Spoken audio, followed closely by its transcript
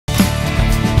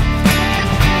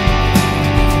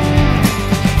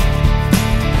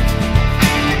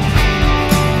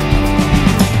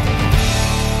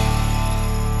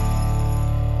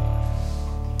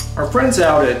Our friends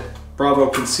out at Bravo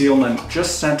Concealment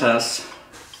just sent us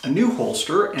a new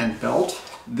holster and belt.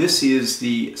 This is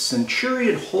the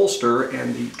Cinturon holster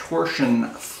and the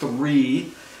Torsion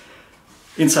 3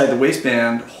 inside the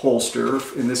waistband holster,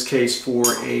 in this case for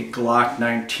a Glock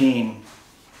 19.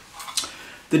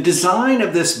 The design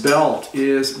of this belt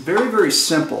is very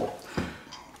simple.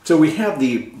 So we have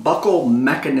the buckle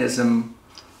mechanism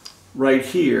right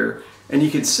here, and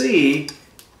you can see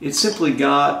it's simply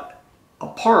got a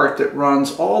part that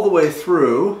runs all the way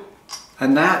through,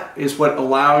 and that is what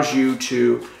allows you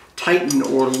to tighten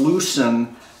or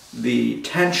loosen the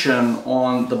tension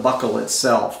on the buckle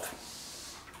itself.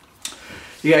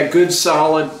 You got good,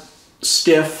 solid,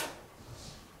 stiff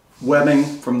webbing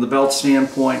from the belt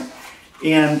standpoint,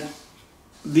 and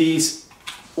these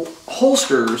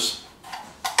holsters,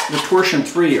 the Torsion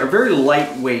 3, are very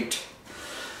lightweight.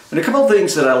 And a couple of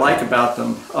things that I like about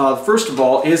them, first of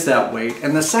all, is that weight,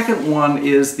 and the second one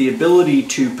is the ability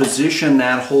to position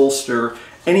that holster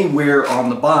anywhere on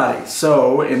the body.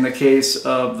 So in the case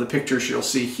of the pictures you'll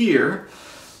see here,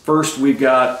 first we've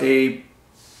got a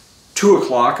 2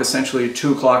 o'clock, essentially a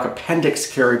 2 o'clock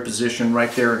appendix carry position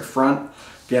right there in front.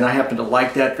 Again, I happen to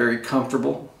like that, very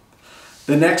comfortable.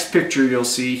 The next picture you'll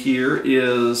see here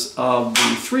is of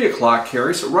the 3 o'clock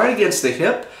carry, so right against the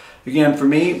hip. Again, for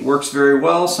me, works very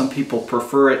well. Some people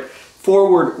prefer it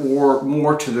forward or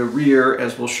more to the rear,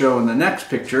 as we'll show in the next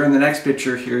picture. In the next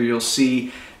picture here, you'll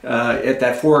see at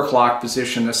that 4 o'clock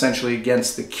position, essentially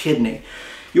against the kidney.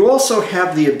 You also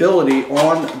have the ability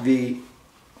on the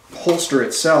holster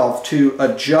itself to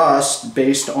adjust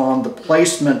based on the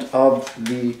placement of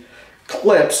the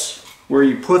clips where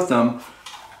you put them,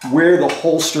 where the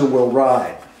holster will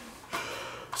ride.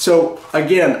 So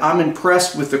again, I'm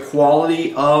impressed with the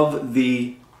quality of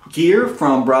the gear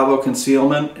from Bravo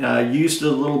Concealment. Used it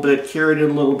a little bit, carried it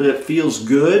a little bit, feels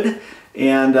good,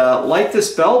 and like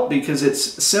this belt because it's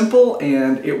simple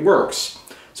and it works.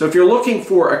 So if you're looking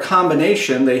for a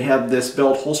combination, they have this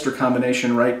belt holster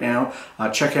combination right now.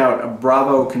 Check out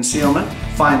Bravo Concealment.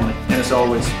 Finally, and as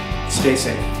always, stay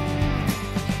safe.